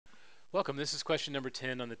Welcome. This is question number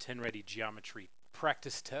 10 on the TNReady geometry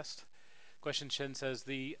practice test. Question 10 says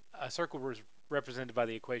the circle was represented by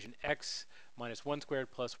the equation x minus 1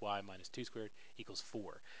 squared plus y minus 2 squared equals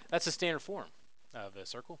 4. That's the standard form of a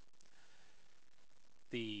circle.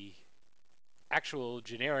 The actual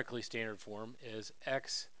generically standard form is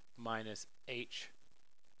x minus h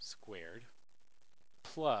squared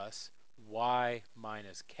plus y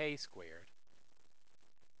minus k squared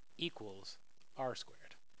equals r squared.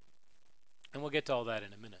 And we'll get to all that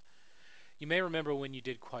in a minute. You may remember when you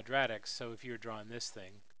did quadratics, so if you were drawing this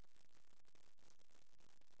thing,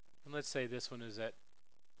 and let's say this one is at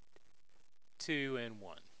 2 and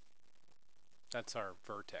 1. That's our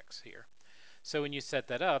vertex here. So when you set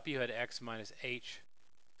that up, you had x minus h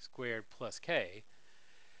squared plus k.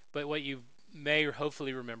 But what you may or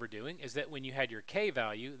hopefully remember doing is that when you had your k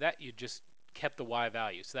value, that you just kept the y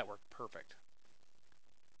value, so that worked perfect.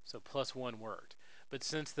 So plus 1 worked. But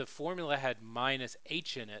since the formula had minus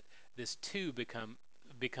h in it, this 2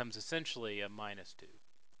 becomes essentially a minus 2.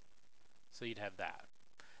 So you'd have that.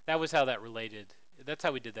 That was how that related. That's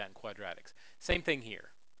how we did that in quadratics. Same thing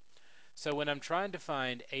here. So when I'm trying to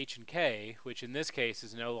find h and k, which in this case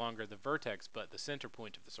is no longer the vertex but the center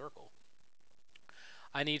point of the circle,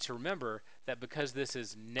 I need to remember that because this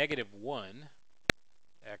is negative 1,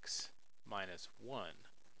 x minus 1,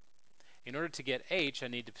 in order to get h, I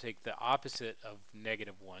need to take the opposite of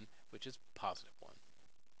negative 1, which is positive 1.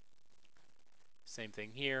 Same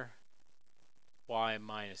thing here. Y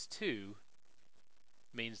minus 2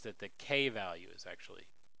 means that the k value is actually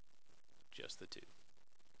just the 2.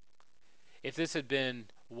 If this had been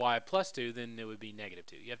y plus 2, then it would be negative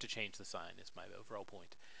 2. You have to change the sign, is my overall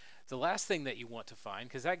point. The last thing that you want to find,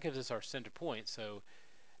 because that gives us our center point, so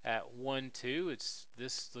at 1, 2,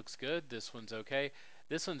 this looks good, this one's okay.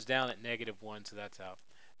 This one's down at negative 1, so that's out.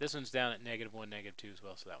 This one's down at negative 1, negative 2 as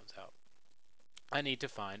well, so that one's out. I need to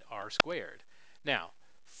find r squared. Now,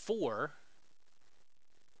 4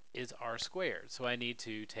 is r squared, so I need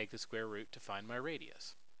to take the square root to find my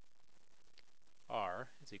radius. R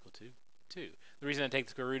is equal to 2. The reason I take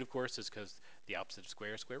the square root, of course, is because the opposite of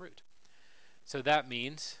square is square root. So that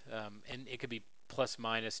means, and it could be plus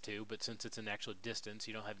minus 2, but since it's an actual distance,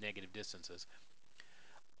 you don't have negative distances.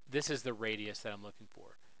 This is the radius that I'm looking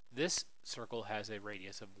for. This circle has a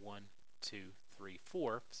radius of 1, 2, 3,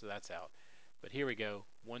 4, so that's out. But here we go,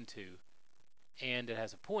 1, 2, and it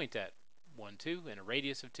has a point at 1, 2, and a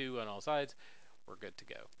radius of 2 on all sides. We're good to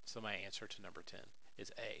go. So my answer to number 10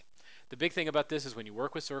 is A. The big thing about this is when you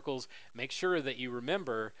work with circles, make sure that you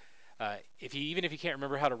remember, even if you can't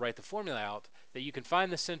remember how to write the formula out, that you can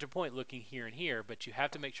find the center point looking here and here, but you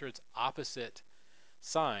have to make sure it's opposite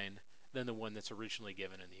sign than the one that's originally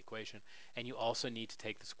given in the equation. And you also need to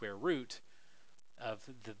take the square root of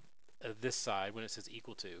this side when it says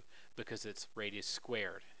equal to, because it's radius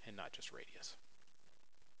squared and not just radius.